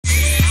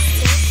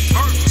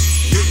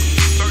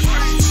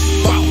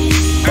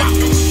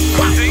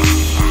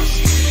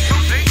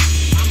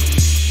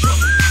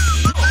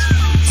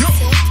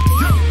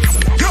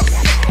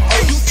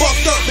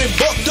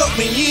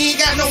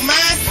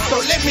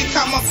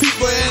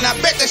people and I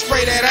bet they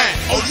spray that iron.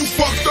 Oh, you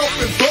fucked up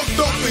and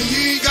bucked up and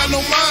you ain't got no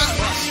mind?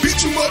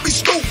 Bitch, you must be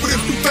stupid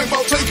if you think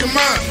about taking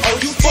mine. Oh,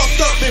 you fucked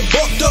up and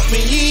bucked up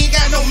and you ain't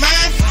got no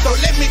mind? So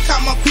let me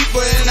call my people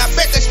and I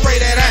bet they spray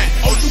that iron.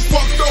 Oh, you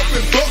fucked up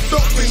and bucked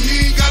up and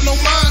you ain't got no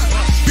mind?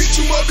 Bitch,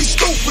 you must be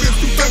stupid if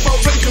you think about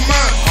taking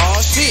mine.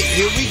 Oh shit,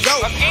 here we go.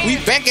 We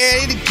back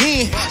at it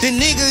again. The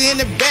nigga in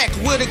the back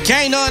with a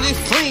gang on his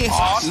friends,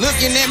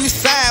 looking at me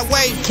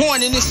sideways,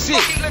 pointing this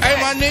shit. Hey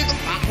my nigga,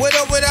 what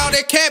up with all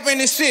that capping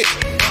and shit?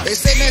 They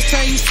say next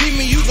time you see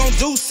me, you gon'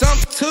 do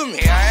something to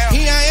me.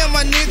 Here I am,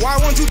 my nigga, why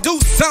won't you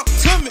do something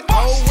to me?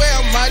 Oh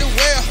well, mighty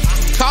well.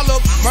 Call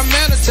up my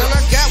manager,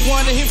 I got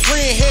one of his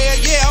friends. Hell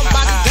yeah, I'm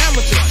about to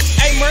damage him.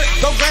 Hey Merc,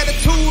 go grab the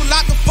tool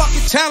like a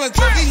fucking challenger.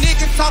 These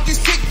niggas talking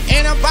shit,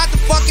 and I'm about to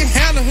fucking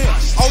handle him.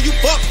 Oh, you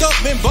fucked up,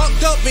 been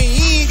bucked up, and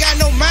you ain't got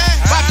no mind.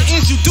 About to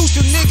introduce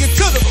your nigga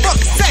to the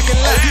fucking second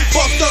line. Oh, you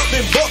fucked up,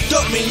 been bucked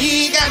up, and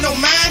you ain't got no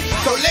mind.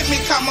 So let me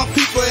call my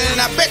people, and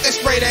I bet they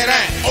spray that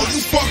iron. Oh, you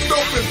fucked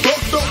up and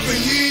bucked up,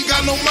 and you ain't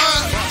got no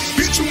mind?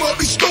 Bitch, you must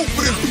be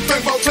stupid if you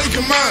think about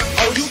taking mine.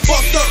 Oh, you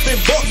fucked up and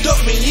bucked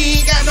up, and you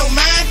ain't got no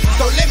mind.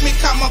 So let me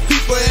call my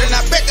people, and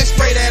I bet they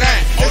spray that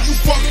iron. Oh, you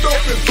fucked up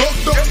and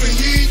bucked up, and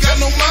you ain't got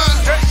no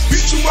mind?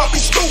 Bitch, you must be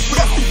stupid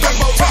if you think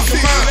about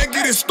taking mine. Let's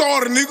get it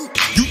started, nigga.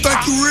 You think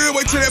you real?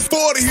 Wait till that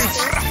 40 hits.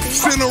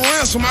 Send a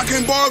ransom, I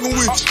can't bargain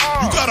with you.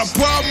 You got a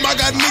problem? I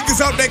got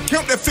niggas out that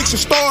camp that fix a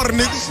starter,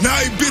 nigga. Now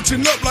he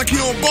bitching up like he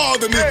don't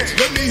bother niggas.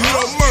 Let me hit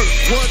up Merc.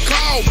 One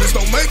call, bitch,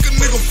 don't make a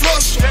nigga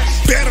flush.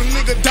 Bet a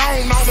nigga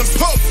down on the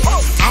puff.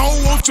 I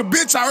don't want your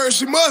bitch, I heard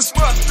she must.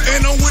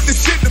 And I'm with the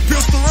shit, the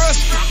pistol rush.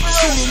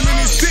 Shoot him in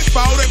his shit for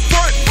all that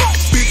front.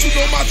 Bitch, you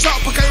know my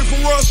chopper came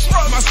from Russia.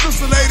 My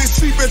sister lady,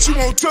 she bet you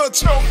won't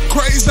touch her.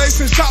 Crazy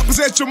since choppers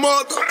at your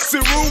mother.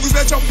 Sit Rugers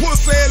at your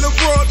pussy and little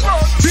brother.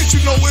 Bitch,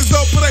 you know it's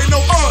up, but ain't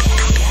no up.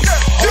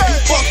 Oh, you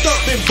fucked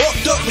up and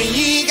bucked up and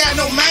you ain't got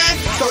no mind.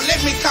 So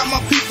let me call my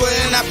people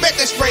and I bet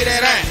they spray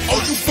that iron. Oh,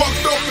 you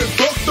fucked up and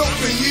bucked up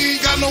and you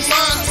ain't got no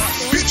mind?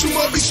 Bitch, you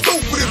must be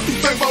stupid if you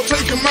think about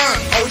taking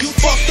mine. Oh, you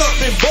fucked up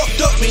and bucked